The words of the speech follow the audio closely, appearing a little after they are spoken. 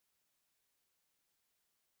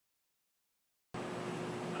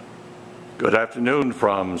Good afternoon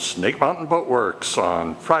from Snake Mountain Boat Works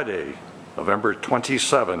on Friday, November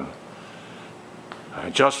 27. I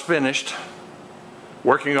just finished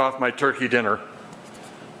working off my turkey dinner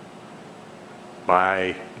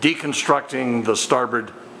by deconstructing the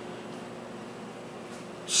starboard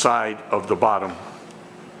side of the bottom.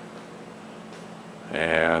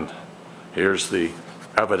 And here's the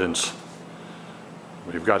evidence.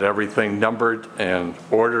 We've got everything numbered and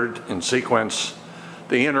ordered in sequence.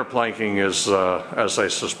 The inner planking is, as I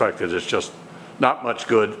suspected, it's just not much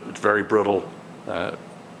good. It's very brittle.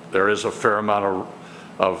 There is a fair amount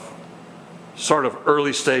of sort of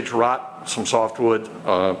early stage rot, some softwood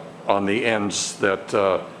on the ends that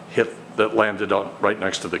landed on right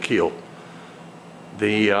next to the keel.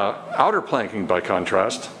 The outer planking, by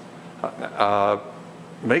contrast,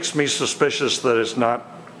 makes me suspicious that it's not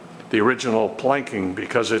the original planking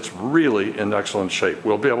because it's really in excellent shape.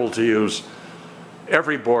 We'll be able to use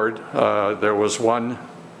every board. There was one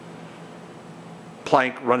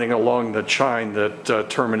plank running along the chine that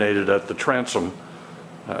terminated at the transom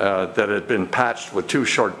that had been patched with two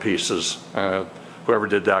short pieces. Whoever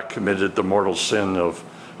did that committed the mortal sin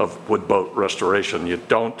of wood boat restoration. You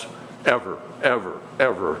don't ever, ever,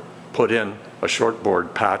 ever put in a short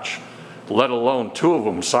board patch, let alone two of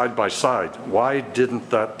them side by side. Why didn't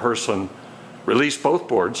that person release both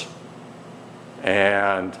boards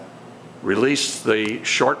and release the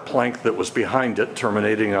short plank that was behind it,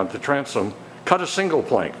 terminating on the transom, cut a single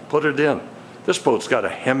plank, put it in? This boat's got a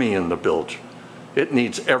Hemi in the bilge. It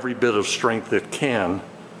needs every bit of strength it can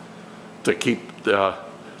to keep the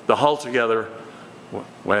hull together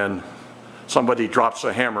when somebody drops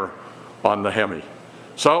a hammer on the Hemi.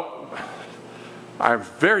 So I'm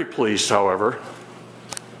very pleased, however,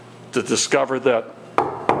 to discover that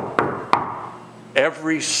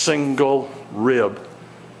every single rib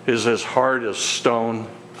is as hard as stone.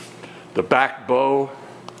 The back bow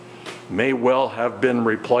may well have been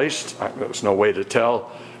replaced. There's no way to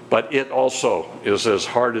tell, but it also is as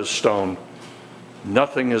hard as stone.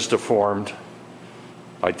 Nothing is deformed.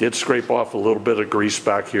 I did scrape off a little bit of grease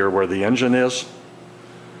back here where the engine is,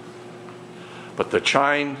 but the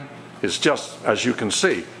chine is just, as you can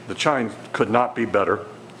see, the chine could not be better.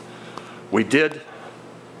 We did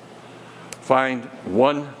find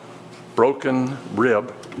one broken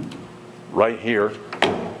rib right here.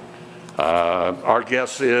 Our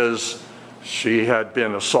guess is she had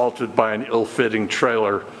been assaulted by an ill-fitting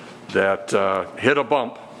trailer that hit a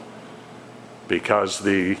bump, because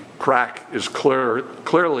the crack is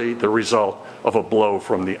clearly the result of a blow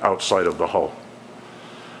from the outside of the hull.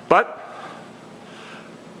 But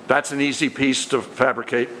that's an easy piece to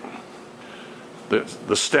fabricate.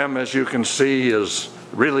 The stem, as you can see, is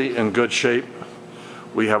really in good shape.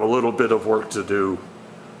 We have a little bit of work to do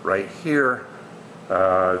right here.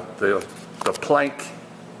 The plank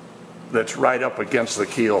that's right up against the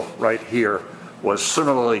keel right here was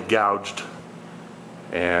similarly gouged,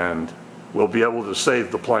 and we'll be able to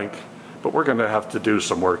save the plank, but we're going to have to do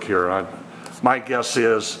some work here. My guess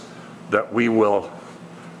is that we will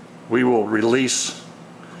release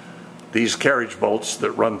these carriage bolts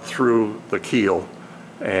that run through the keel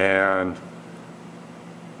and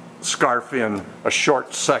scarf in a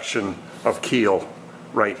short section of keel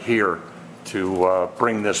right here to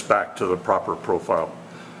bring this back to the proper profile.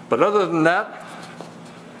 But other than that,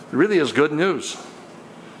 it really is good news.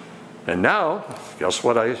 And now, guess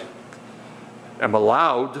what I am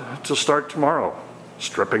allowed to start tomorrow?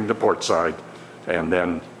 Stripping the port side and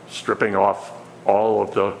then stripping off all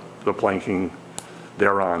of the planking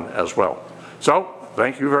thereon as well. So,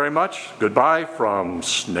 thank you very much. Goodbye from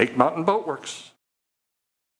Snake Mountain Boat Works.